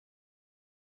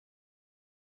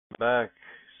back,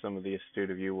 some of the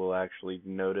astute of you will actually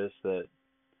notice that,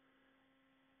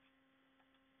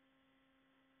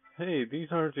 hey, these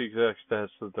aren't the exact stats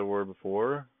that there were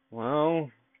before. Well,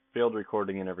 failed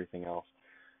recording and everything else.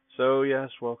 So yes,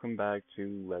 welcome back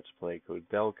to Let's Play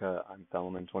Koudelka. I'm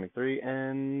Fellman23,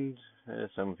 and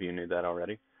some of you knew that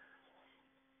already.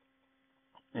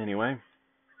 Anyway,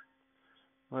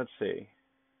 let's see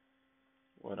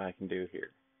what I can do here.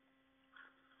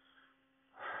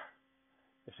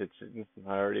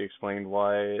 I already explained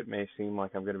why it may seem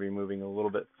like I'm going to be moving a little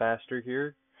bit faster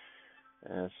here,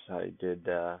 as I did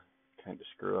kind of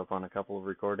screw up on a couple of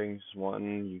recordings.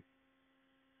 One,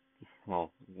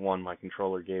 my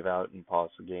controller gave out and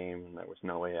paused the game, and there was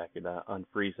no way I could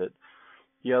unfreeze it.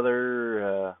 The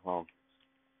other,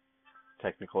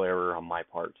 technical error on my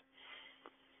part.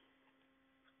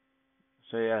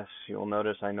 So yes, you'll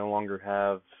notice I no longer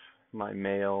have my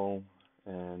mail,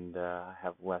 and I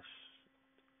have less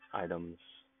items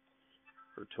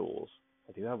for tools.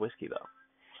 I do have whiskey though.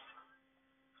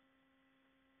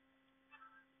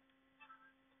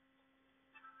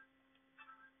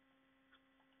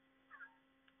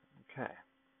 Okay.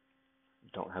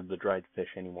 Don't have the dried fish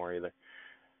anymore either.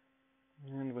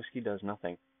 And whiskey does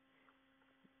nothing.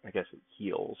 I guess it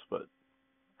heals, but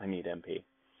I need MP.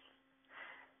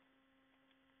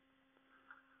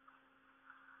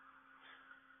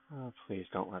 Oh, please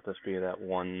don't let this be that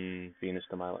one Venus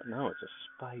de Milo. No, it's a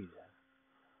spider.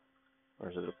 Or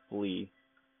is it a flea?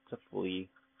 It's a flea.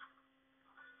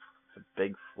 It's a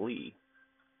big flea.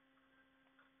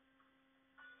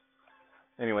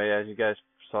 Anyway, as you guys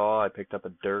saw, I picked up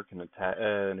a dirk and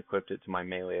equipped it to my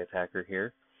melee attacker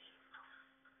here.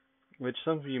 Which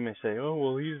some of you may say, oh,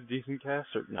 well, he's a decent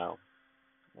caster. No.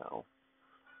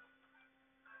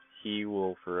 He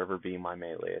will forever be my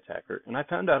melee attacker. And I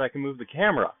found out I can move the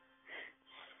camera.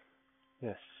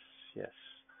 Yes.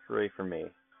 Hooray for me.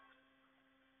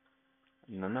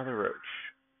 And another roach.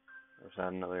 Or is that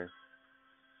another?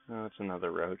 No, it's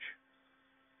another roach.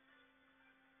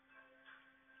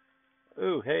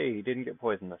 Ooh, hey, he didn't get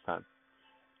poisoned this time.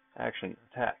 Action,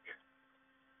 attack.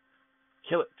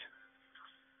 Kill it.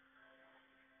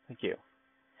 Thank you.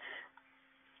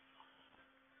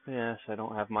 Yes, I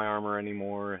don't have my armor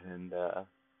anymore, and I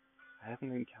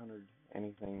haven't encountered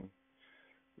anything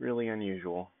really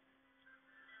unusual.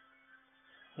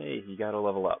 Hey, you gotta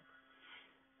level up.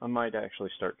 I might actually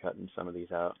start cutting some of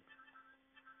these out.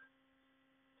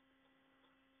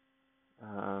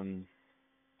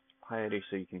 Piety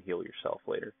so you can heal yourself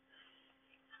later.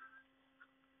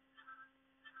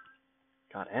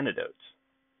 Got antidotes.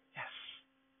 Yes.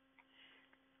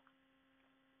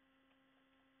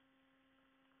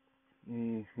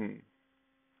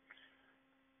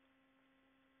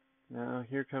 Now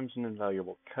here comes an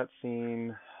invaluable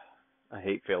cutscene. I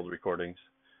hate failed recordings.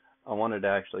 I wanted to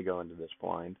actually go into this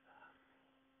blind.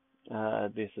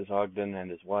 This is Ogden and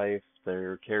his wife.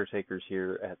 They're caretakers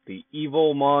here at the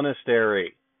Evil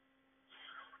Monastery.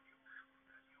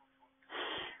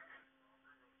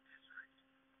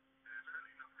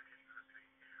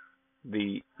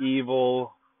 The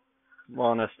Evil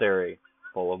Monastery,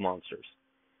 full of monsters.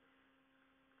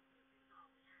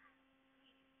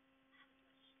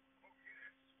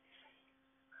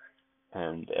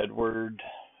 And Edward,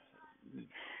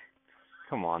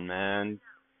 come on, man.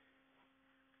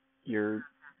 It's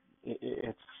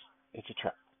a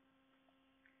trap.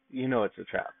 You know it's a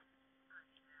trap.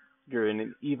 You're in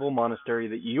an evil monastery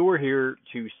that you were here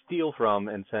to steal from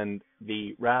and send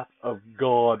the wrath of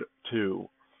God to.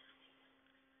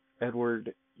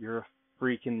 Edward, you're a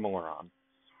freaking moron.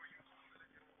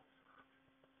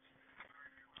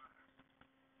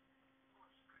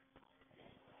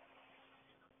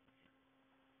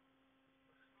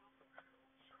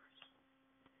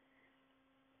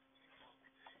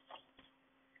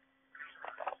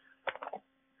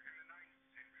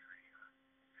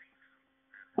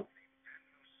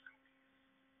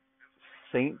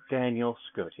 Saint Daniel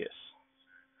Scotius.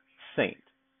 Saint.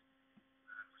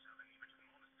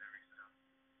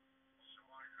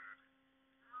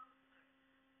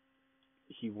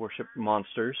 He worshipped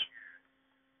monsters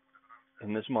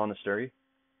in this monastery,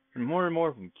 and more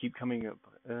of them keep coming up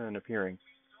and appearing.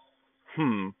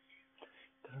 Doesn't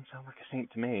sound like a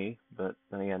saint to me, but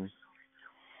then again.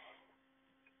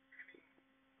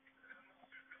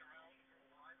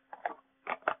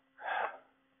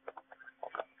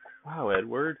 Wow,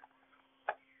 Edward.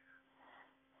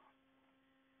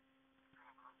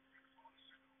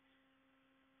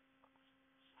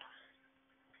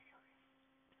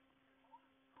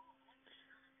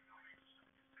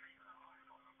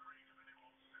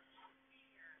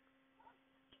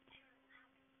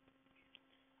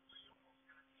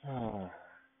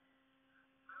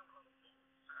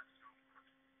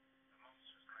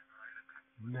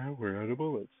 Now we're out of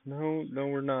bullets. No, no,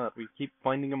 we're not. We keep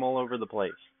finding them all over the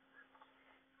place.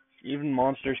 Even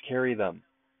monsters carry them.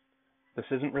 This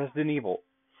isn't Resident Evil.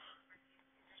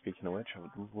 Speaking of which, I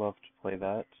would love to play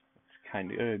that.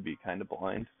 It'd be kind of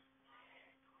blind.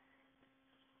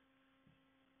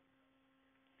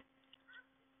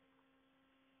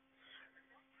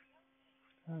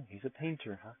 Oh, he's a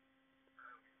painter, huh?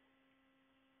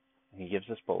 He gives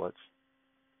us bullets.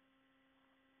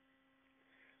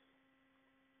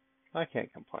 I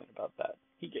can't complain about that.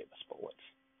 He gave us bullets.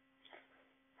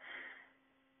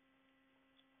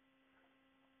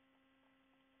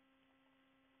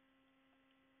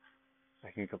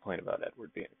 I can complain about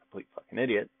Edward being a complete fucking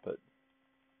idiot, but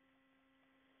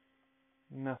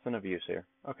nothing of use here.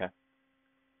 Okay.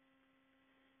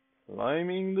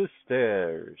 Climbing the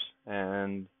stairs.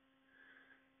 And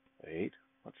wait,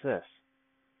 what's this?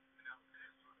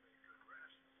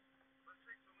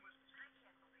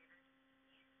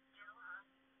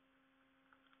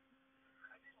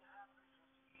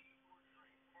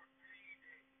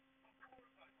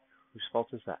 Whose fault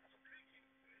is that?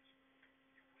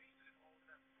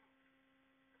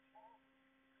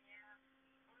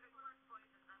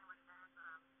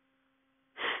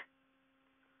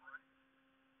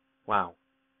 Wow.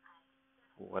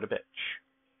 What a bitch.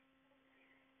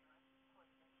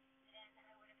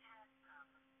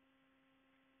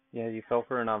 Yeah, you fell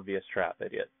for an obvious trap,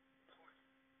 idiot.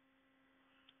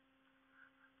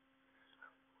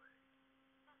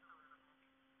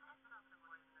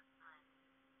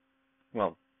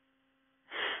 Well,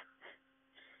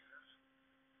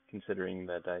 considering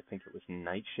that I think it was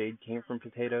Nightshade came from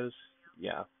potatoes,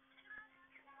 yeah.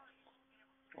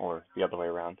 Or the other way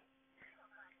around.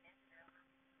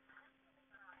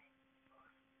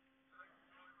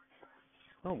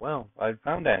 Oh, well, I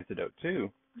found antidote,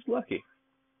 too. Just lucky.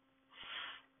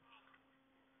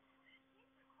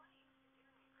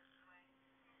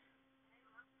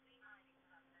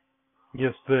 You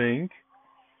think?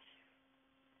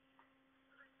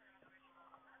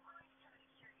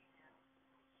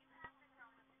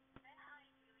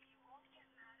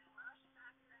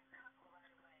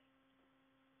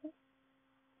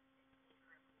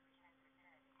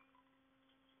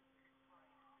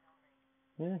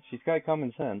 Yeah, she's got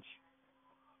common sense.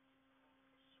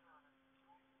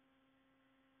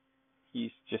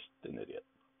 He's just an idiot.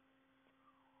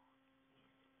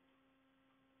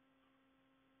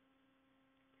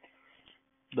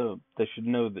 Though they should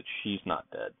know that she's not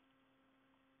dead.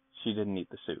 She didn't eat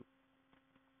the soup.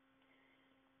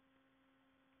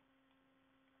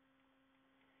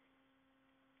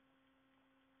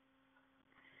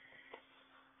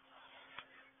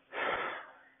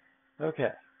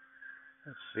 Okay,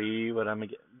 let's see what I'm gonna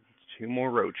get. 2 more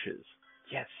roaches.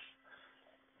 Yes.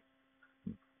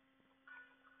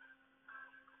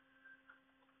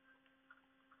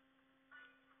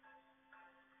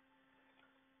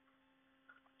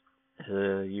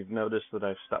 You've noticed that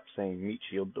I've stopped saying meat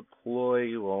shield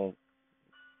deploy. Well,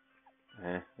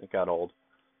 it got old.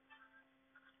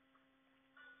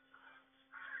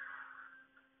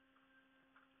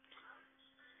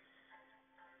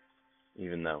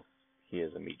 Even though he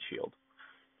is a meat shield.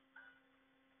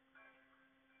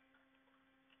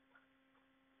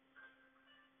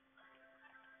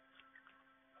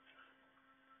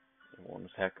 It won't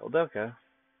attack Koudelka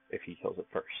if he kills it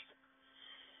first.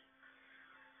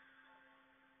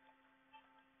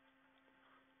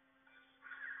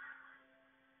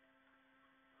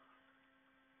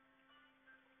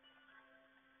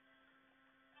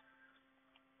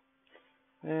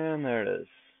 And there it is.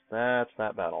 That's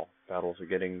that battle. Battles are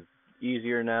getting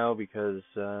easier now because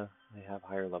they have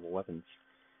higher level weapons.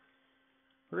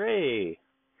 Hooray!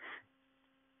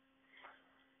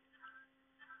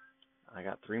 I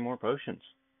got 3 more potions.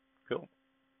 Cool.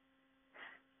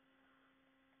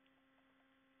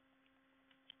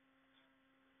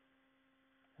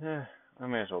 I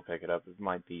may as well pick it up. It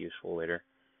might be useful later.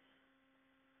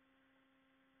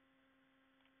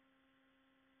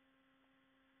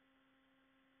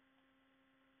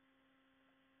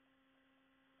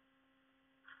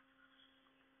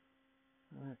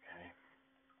 Okay.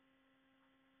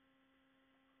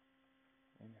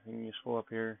 Anything useful up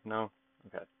here? No?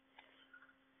 Okay.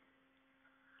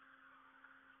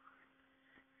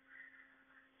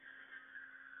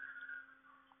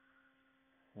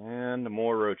 And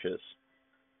more roaches.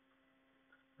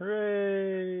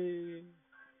 Hooray!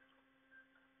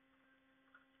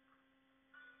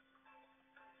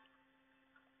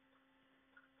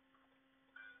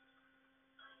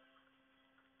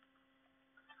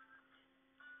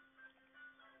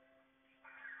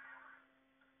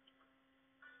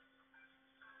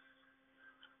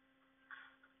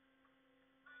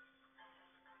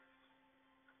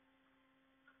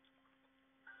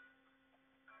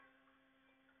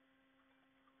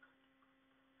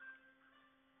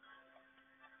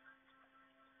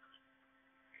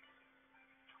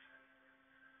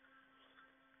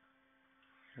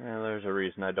 There's a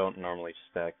reason I don't normally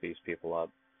stack these people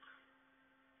up.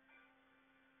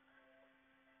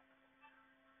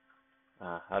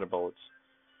 Out of bullets.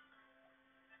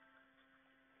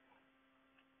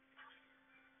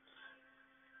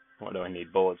 Why do I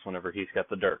need bullets whenever he's got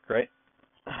the dirk, right?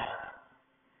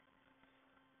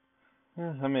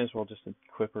 I may as well just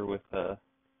equip her with a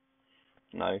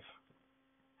knife.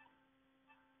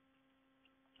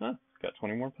 Got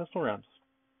 20 more pistol rounds.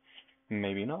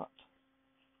 Maybe not.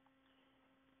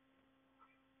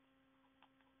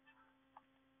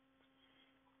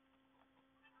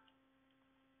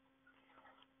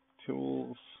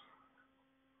 Tools.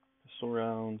 Pistol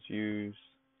rounds, use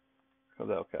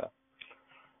Koudelka.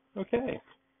 Okay.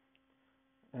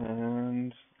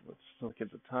 And let's look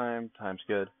at the time. Time's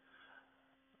good.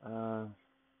 For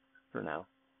now.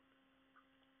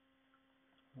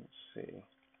 Let's see.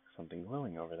 Something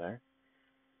glowing over there.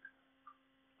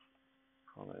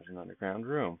 Oh, there's an underground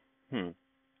room.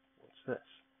 What's this?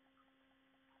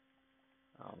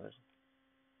 Oh,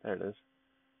 there it is.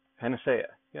 Panacea.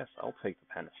 Yes, I'll take the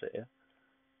panacea.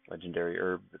 Legendary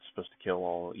herb that's supposed to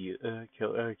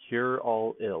cure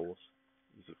all ills.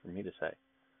 Easy for me to say.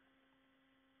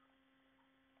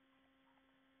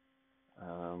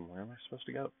 Where am I supposed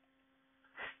to go?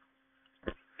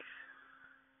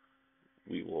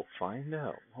 We will find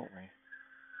out, won't we?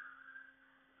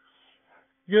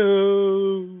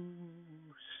 Ghosts.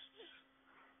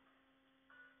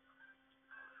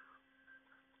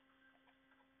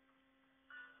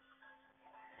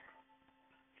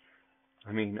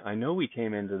 I mean, I know we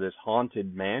came into this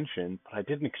haunted mansion, but I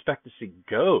didn't expect to see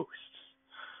ghosts.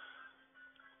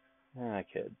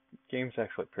 Kid. Game's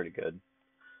actually pretty good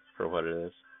for what it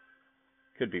is.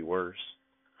 Could be worse.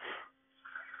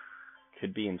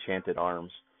 Could be Enchanted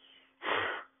Arms.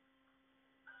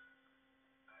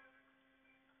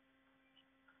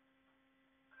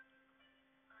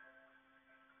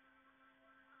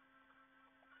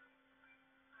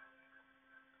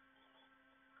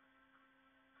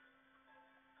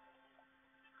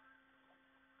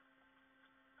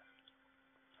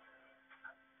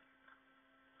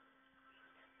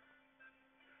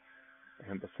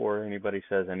 And before anybody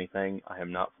says anything, I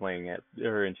am not playing it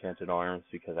or Enchanted Arms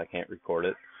because I can't record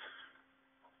it.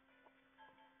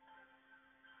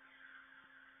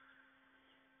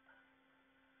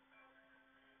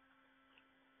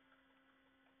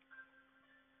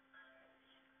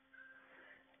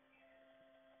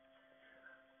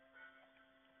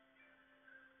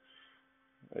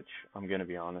 Which, I'm going to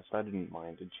be honest, I didn't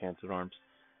mind Enchanted Arms.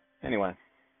 Anyway,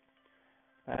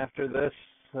 after this,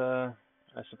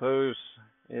 I suppose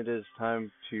it is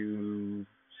time to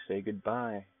say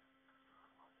goodbye.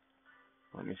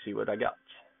 Let me see what I got.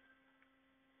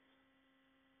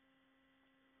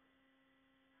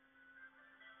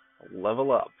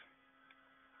 Level up.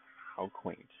 How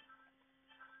quaint.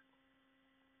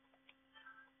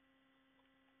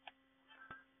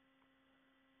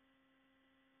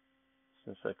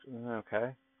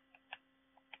 Okay.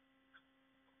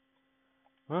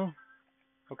 Well,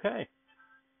 okay.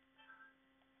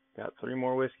 Got 3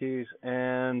 more whiskeys,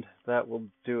 and that will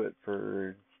do it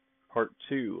for part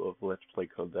 2 of Let's Play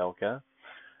Koudelka.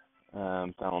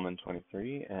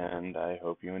 Salomon23, and I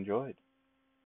hope you enjoyed.